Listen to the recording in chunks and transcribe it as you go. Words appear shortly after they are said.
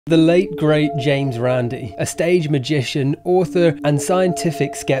The late great James Randi, a stage magician, author and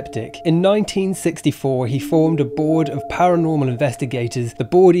scientific skeptic. In 1964 he formed a board of paranormal investigators. The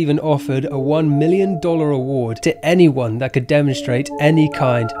board even offered a $1 million award to anyone that could demonstrate any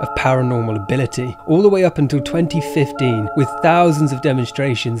kind of paranormal ability, all the way up until 2015, with thousands of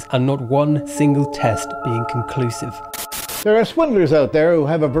demonstrations and not one single test being conclusive. There are swindlers out there who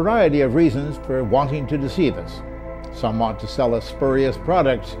have a variety of reasons for wanting to deceive us. Some want to sell us spurious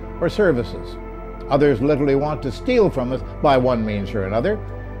products or services. Others literally want to steal from us by one means or another,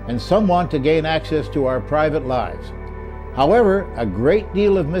 and some want to gain access to our private lives. However, a great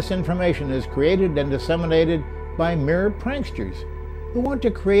deal of misinformation is created and disseminated by mere pranksters who want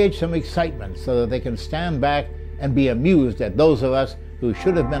to create some excitement so that they can stand back and be amused at those of us who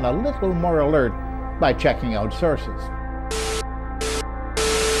should have been a little more alert by checking out sources.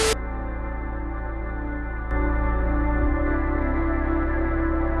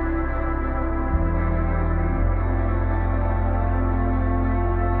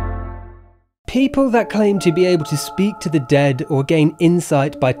 People that claim to be able to speak to the dead or gain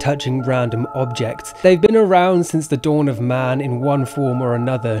insight by touching random objects. They've been around since the dawn of man in one form or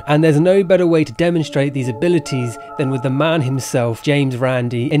another, and there's no better way to demonstrate these abilities than with the man himself, James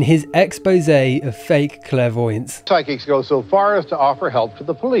Randi, in his expose of fake clairvoyance. Psychics go so far as to offer help to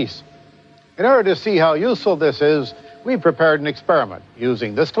the police. In order to see how useful this is, we've prepared an experiment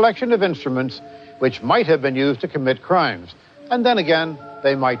using this collection of instruments which might have been used to commit crimes, and then again,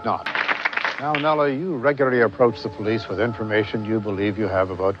 they might not. Now, Nella, you regularly approach the police with information you believe you have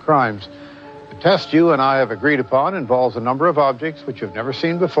about crimes. The test you and I have agreed upon involves a number of objects which you've never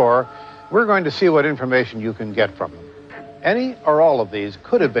seen before. We're going to see what information you can get from them. Any or all of these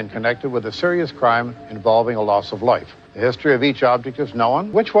could have been connected with a serious crime involving a loss of life. The history of each object is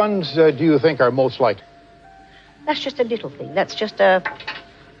known. Which ones do you think are most likely? That's just a little thing. That's just I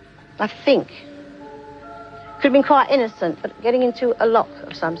think. Could have been quite innocent, but getting into a lock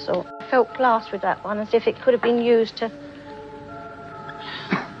of some sort. I felt glass with that one, as if it could have been used to...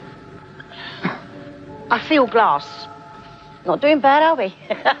 I feel glass. Not doing bad, are we?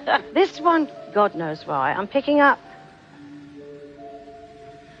 This one, God knows why. I'm picking up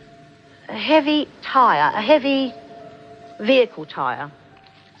a heavy tyre, a heavy vehicle tyre.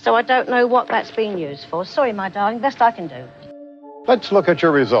 So I don't know what that's been used for. Sorry, my darling, best I can do. Let's look at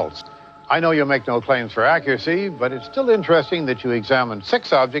your results. I know you make no claims for accuracy, but it's still interesting that you examined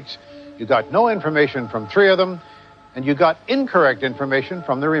 6 objects, you got no information from 3 of them, and you got incorrect information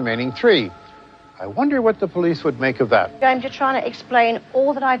from the remaining 3. I wonder what the police would make of that. James, you're trying to explain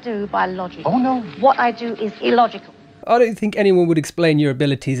all that I do by logic. Oh, no. What I do is illogical. I don't think anyone would explain your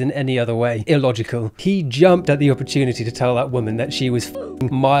abilities in any other way. Illogical. He jumped at the opportunity to tell that woman that she was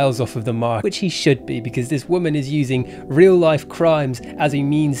miles off of the mark, which he should be, because this woman is using real-life crimes as a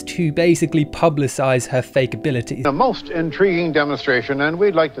means to basically publicize her fake abilities. A most intriguing demonstration, and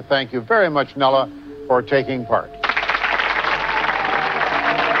we'd like to thank you very much, Nella, for taking part.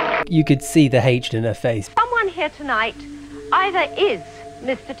 You could see the hatred in her face. Someone here tonight either is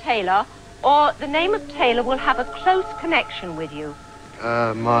Mr. Taylor, or the name of Taylor will have a close connection with you.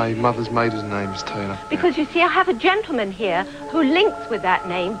 My mother's maiden name is Taylor. Because you see, I have a gentleman here who links with that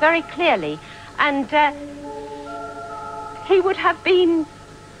name very clearly, and he would have been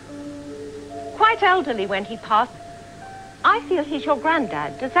quite elderly when he passed. I feel he's your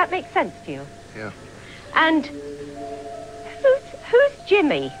granddad. Does that make sense to you? Yeah. And who's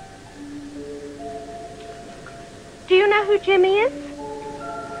Jimmy? Do you know who Jimmy is?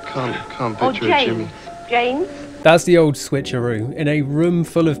 Can't picture a Jimmy. James? That's the old switcheroo. In a room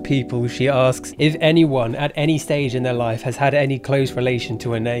full of people, she asks if anyone at any stage in their life has had any close relation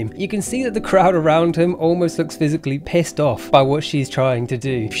to a name. You can see that the crowd around him almost looks physically pissed off by what she's trying to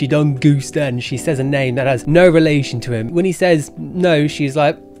do. She done goose then. She says a name that has no relation to him. When he says no, she's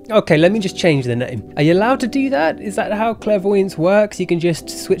like, okay, let me just change the name. Are you allowed to do that? Is that how clairvoyance works? You can just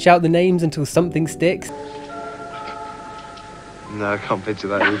switch out the names until something sticks? No, I can't picture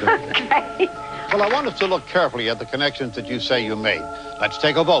that either. Okay. Well, I want us to look carefully at the connections that you say you made. Let's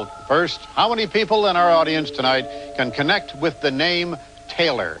take a vote. First, how many people in our audience tonight can connect with the name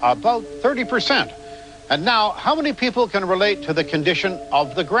Taylor? About 30%. And now, how many people can relate to the condition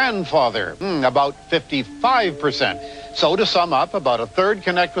of the grandfather? About 55%. So to sum up, about a third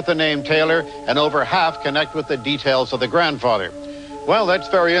connect with the name Taylor, and over half connect with the details of the grandfather. Well, that's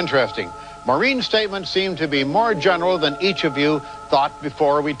very interesting. Maureen's statements seem to be more general than each of you thought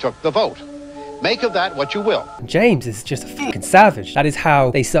before we took the vote. Make of that what you will. James is just a fucking savage. That is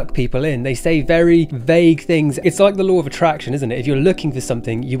how they suck people in. They say very vague things. It's like the law of attraction, isn't it? If you're looking for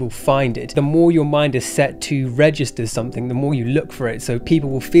something, you will find it. The more your mind is set to register something, the more you look for it. So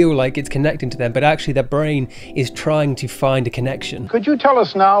people will feel like it's connecting to them, but actually their brain is trying to find a connection. Could you tell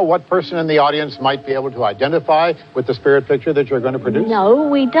us now what person in the audience might be able to identify with the spirit picture that you're going to produce? No,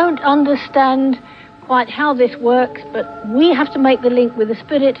 we don't understand quite how this works, but we have to make the link with the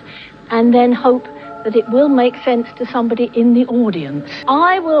spirit and then hope that it will make sense to somebody in the audience.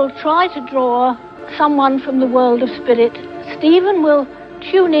 I will try to draw someone from the world of spirit. Stephen will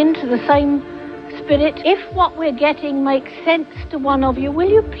tune into the same spirit. If what we're getting makes sense to one of you, will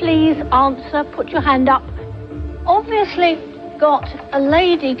you please answer? Put your hand up. Obviously got a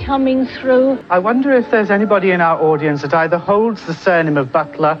lady coming through. I wonder if there's anybody in our audience that either holds the surname of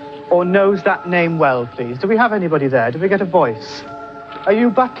Butler or knows that name well, please. Do we have anybody there? Do we get a voice? Are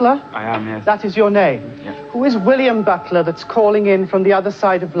you Butler? I am, yes. That is your name? Yes. Who is William Butler that's calling in from the other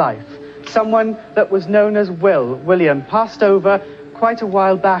side of life? Someone that was known as William, passed over quite a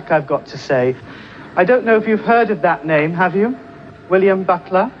while back, I've got to say. I don't know if you've heard of that name, have you? William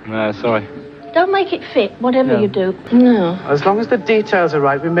Butler? No, sorry. Don't make it fit, whatever you do. No. As long as the details are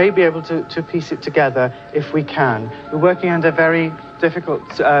right, we may be able to piece it together if we can. We're working under very difficult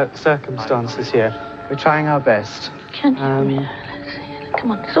circumstances here. We're trying our best. Can you? Let's see.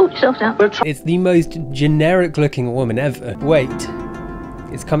 Come on, sort yourself out. It's the most generic looking woman ever. Wait,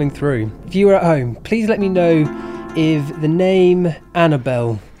 it's coming through. If you were at home, please let me know if the name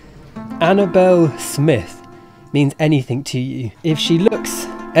Annabelle Smith means anything to you. If she looks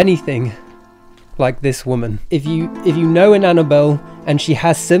anything like this woman. If you know an Annabelle and she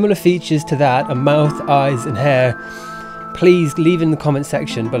has similar features to that, a mouth, eyes and hair, please leave in the comment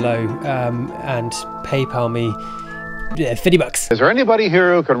section below and PayPal me $50. Is there anybody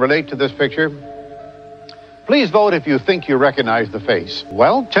here who can relate to this picture? Please vote if you think you recognize the face.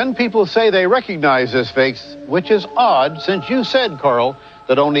 Well, 10 people say they recognize this face, which is odd since you said, Coral,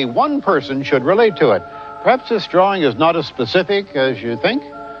 that only one person should relate to it. Perhaps this drawing is not as specific as you think?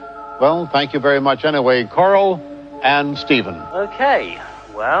 Well, thank you very much anyway, Coral and Stephen. Okay,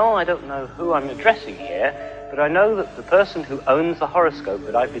 well, I don't know who I'm addressing here, but I know that the person who owns the horoscope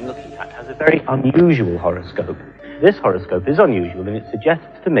that I've been looking at has a very unusual horoscope. This horoscope is unusual, and it suggests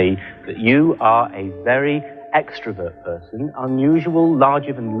to me that you are a very extrovert person, unusual,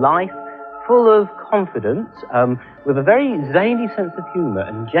 larger than life, full of confidence, with a very zany sense of humour,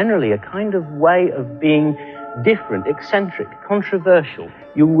 and generally a kind of way of being different, eccentric, controversial.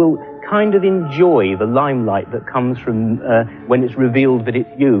 You will kind of enjoy the limelight that comes from when it's revealed that it's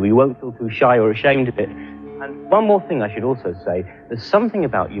you. You won't feel too shy or ashamed of it. And one more thing I should also say, there's something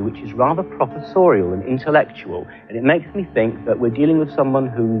about you which is rather professorial and intellectual, and it makes me think that we're dealing with someone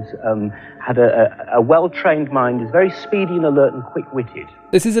who's had a well-trained mind, is very speedy and alert and quick-witted.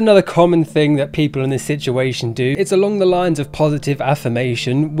 This is another common thing that people in this situation do. It's along the lines of positive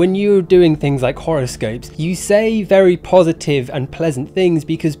affirmation. When you're doing things like horoscopes, you say very positive and pleasant things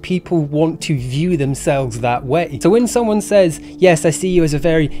because people want to view themselves that way. So when someone says, yes, I see you as a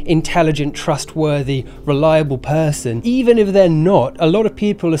very intelligent, trustworthy, reliable person, even if they're not, a lot of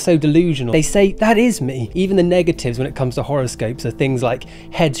people are so delusional. They say, that is me. Even the negatives when it comes to horoscopes are things like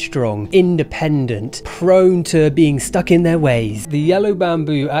headstrong, independent, prone to being stuck in their ways. The yellow bamboo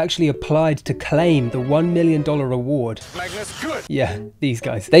actually applied to claim the $1 million reward. Yeah, these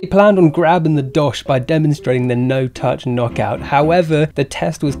guys. They planned on grabbing the dosh by demonstrating their no-touch knockout. However, the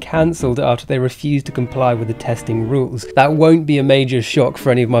test was cancelled after they refused to comply with the testing rules. That won't be a major shock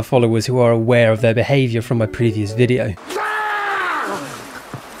for any of my followers who are aware of their behaviour from my previous video.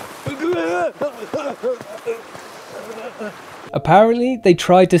 Apparently, they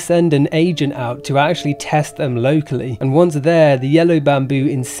tried to send an agent out to actually test them locally, and once there, the yellow bamboo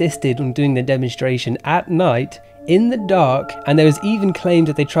insisted on doing the demonstration at night, in the dark, and there was even claims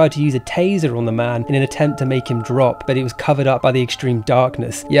that they tried to use a taser on the man in an attempt to make him drop, but it was covered up by the extreme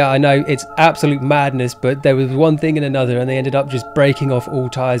darkness. Yeah, I know, it's absolute madness, but there was one thing and another, and they ended up just breaking off all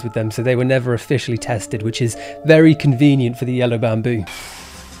ties with them, so they were never officially tested, which is very convenient for the yellow bamboo.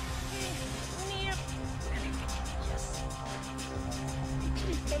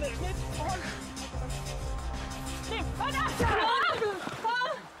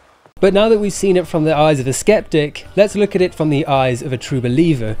 But now that we've seen it from the eyes of a skeptic, let's look at it from the eyes of a true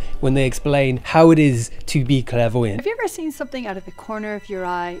believer when they explain how it is to be clairvoyant. Have you ever seen something out of the corner of your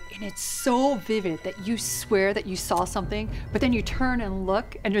eye and it's so vivid that you swear that you saw something, but then you turn and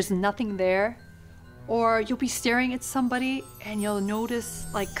look and there's nothing there? Or you'll be staring at somebody and you'll notice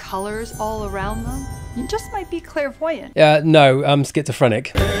like colors all around them? You just might be clairvoyant. No, I'm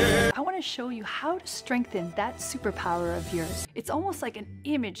schizophrenic. I want to to show you how to strengthen that superpower of yours. It's almost like an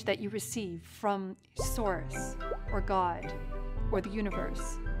image that you receive from Source, or God, or the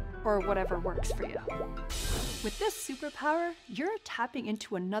universe, or whatever works for you. With this superpower, you're tapping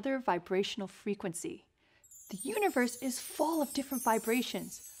into another vibrational frequency. The universe is full of different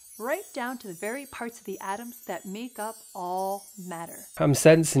vibrations, right down to the very parts of the atoms that make up all matter. I'm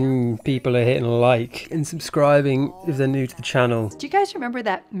sensing people are hitting like and subscribing if they're new to the channel. Do you guys remember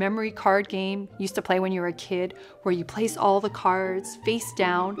that memory card game you used to play when you were a kid, where you place all the cards face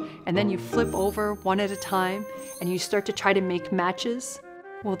down and then you flip over one at a time and you start to try to make matches?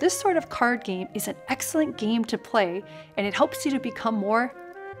 Well, this sort of card game is an excellent game to play, and it helps you to become more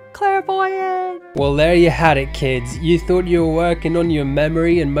clairvoyant. Well, there you had it, kids. You thought you were working on your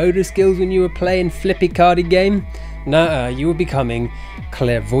memory and motor skills when you were playing flippy cardy game? Nuh-uh, you were becoming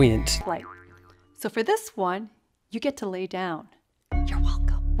clairvoyant. Right. So for this one, you get to lay down. You're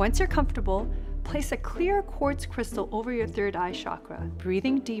welcome. Once you're comfortable, place a clear quartz crystal over your third eye chakra.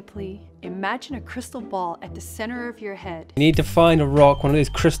 Breathing deeply, imagine a crystal ball at the center of your head. You need to find a rock, one of those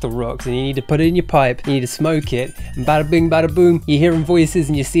crystal rocks, and you need to put it in your pipe, you need to smoke it, and bada bing bada boom, you're hearing voices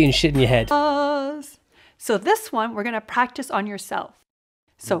and you're seeing shit in your head. So this one, we're gonna practice on yourself.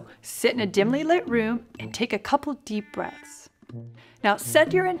 So sit in a dimly lit room and take a couple deep breaths. Now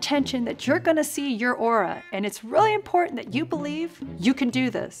set your intention that you're gonna see your aura, and it's really important that you believe you can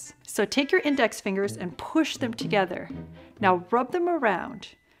do this. So take your index fingers and push them together. Now rub them around.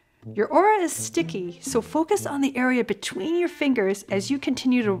 Your aura is sticky, so focus on the area between your fingers as you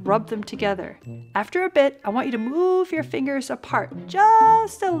continue to rub them together. After a bit, I want you to move your fingers apart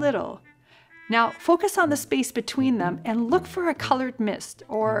just a little. Now focus on the space between them and look for a colored mist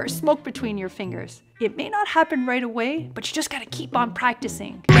or smoke between your fingers. It may not happen right away, but you just gotta keep on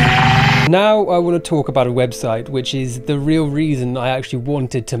practicing. Now I want to talk about a website, which is the real reason I actually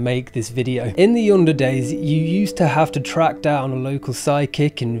wanted to make this video. In the yonder days, you used to have to track down a local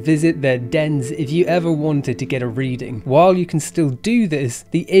psychic and visit their dens if you ever wanted to get a reading. While you can still do this,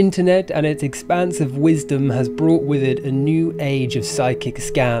 the internet and its expansive wisdom has brought with it a new age of psychic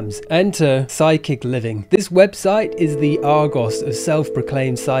scams. Enter psychic living. This website is the Argos of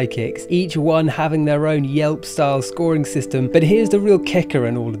self-proclaimed psychics, each one having their own Yelp-style scoring system. But here's the real kicker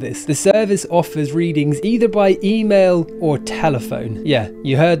in all of this. The service offers readings either by email or telephone. Yeah,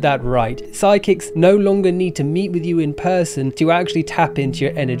 you heard that right. Psychics no longer need to meet with you in person to actually tap into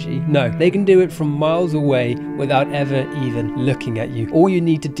your energy. No, they can do it from miles away without ever even looking at you. All you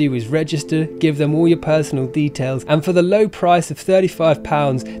need to do is register, give them all your personal details, and for the low price of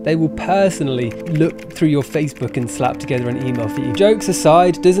 £35, they will personally look through your Facebook and slap together an email for you. Jokes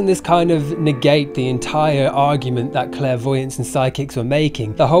aside, doesn't this kind of negate the entire argument that clairvoyants and psychics were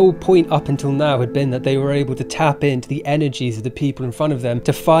making? The whole point up until now had been that they were able to tap into the energies of the people in front of them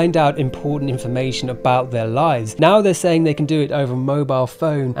to find out important information about their lives. Now they're saying they can do it over mobile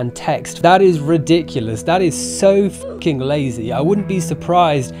phone and text. That is ridiculous. That is so fucking lazy. I wouldn't be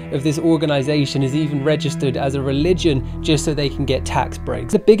surprised if this organization is even registered as a religion just so they can get tax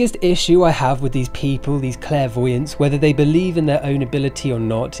breaks. The biggest issue I have with these people, these clairvoyants, whether they believe in their own ability or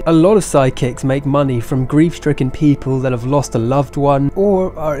not, a lot of psychics make money from grief-stricken people that have lost a loved one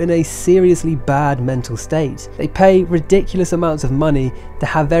or are in a seriously bad mental state. They pay ridiculous amounts of money to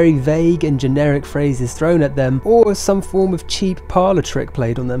have very vague and generic phrases thrown at them or some form of cheap parlor trick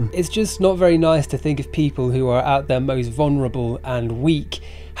played on them. It's just not very nice to think of people who are at their most vulnerable and weak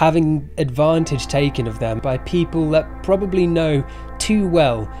having advantage taken of them by people that probably know too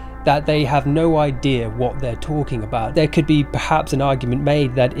well that they have no idea what they're talking about. There could be perhaps an argument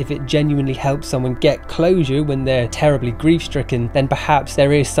made that if it genuinely helps someone get closure when they're terribly grief-stricken, then perhaps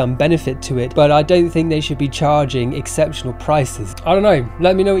there is some benefit to it, but I don't think they should be charging exceptional prices. I don't know,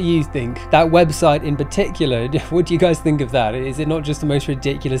 let me know what you think. That website in particular, what do you guys think of that? Is it not just the most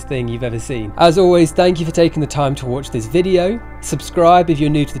ridiculous thing you've ever seen? As always, thank you for taking the time to watch this video. Subscribe if you're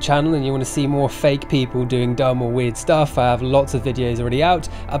new to the channel and you want to see more fake people doing dumb or weird stuff. I have lots of videos already out.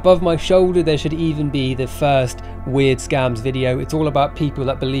 Above my shoulder there should even be the first weird scams video. It's all about people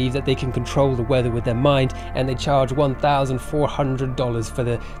that believe that they can control the weather with their mind, and they charge $1,400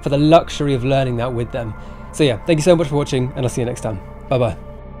 for the luxury of learning that with them. So yeah, thank you so much for watching, and I'll see you next time. Bye bye.